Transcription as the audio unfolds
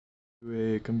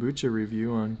A kombucha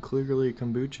review on Clearly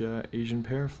Kombucha Asian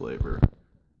pear flavor.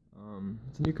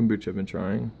 It's a new kombucha I've been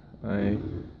trying.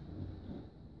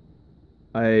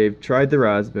 I tried the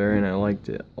raspberry and I liked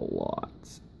it a lot.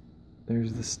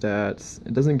 There's the stats.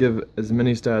 It doesn't give as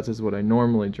many stats as what I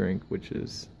normally drink, which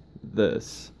is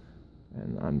this.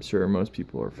 And I'm sure most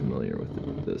people are familiar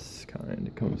with this kind.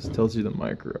 It tells you the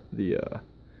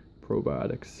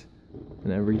probiotics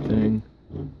and everything.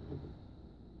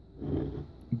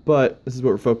 But this is what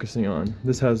we're focusing on.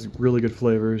 This has really good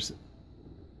flavors.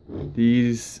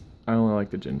 These, I only like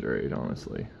the ginger ale,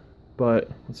 honestly. But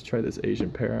let's try this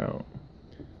Asian pear out.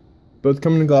 Both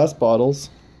come in glass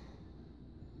bottles.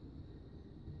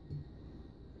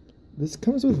 This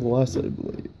comes with less, I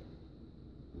believe.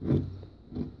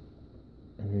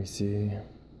 Let me see.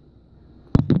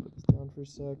 Put this down for a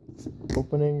sec.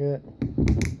 Opening it.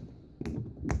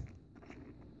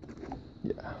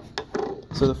 Yeah.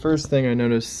 So the first thing I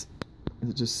notice is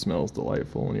it just smells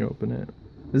delightful when you open it.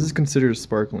 This is considered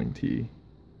sparkling tea.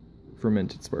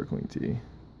 Fermented sparkling tea.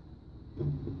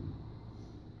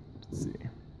 Let's see.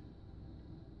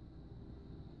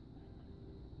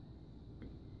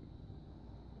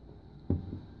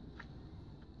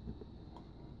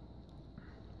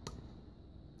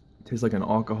 Tastes like an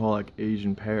alcoholic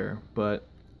Asian pear, but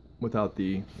without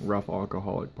the rough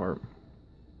alcoholic part.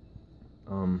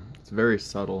 It's very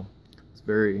subtle.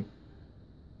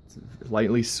 It's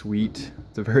lightly sweet.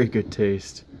 It's a very good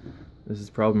taste. This is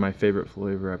probably my favorite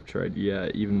flavor I've tried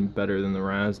yet, even better than the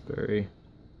raspberry.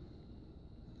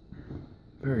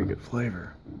 Very good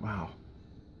flavor. Wow.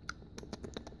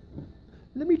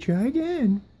 Let me try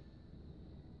again.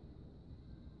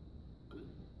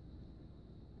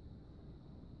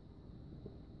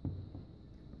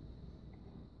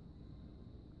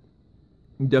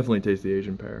 You definitely taste the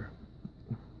Asian pear.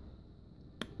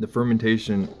 The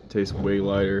fermentation tastes way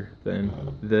lighter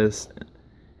than this,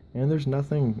 and there's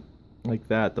nothing like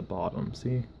that at the bottom,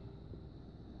 see?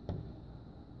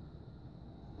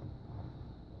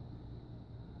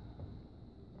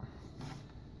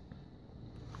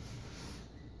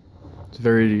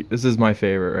 This is my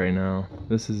favorite right now.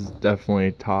 This is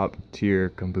definitely top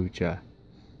tier kombucha.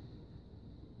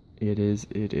 It is.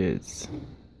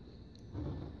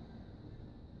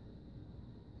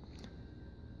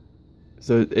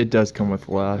 So it does come with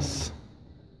less.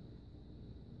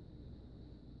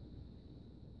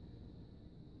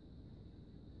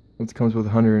 It comes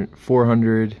with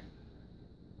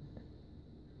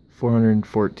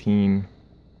 414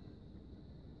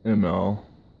 ml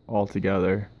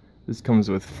altogether. This comes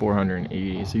with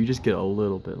 480, so you just get a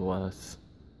little bit less.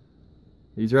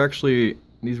 These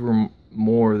were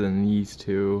more than these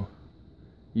two.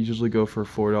 Usually go for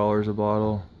 $4 a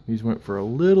bottle. These went for a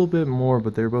little bit more,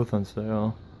 but they're both on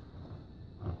sale.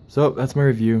 So that's my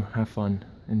review. Have fun.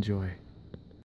 Enjoy.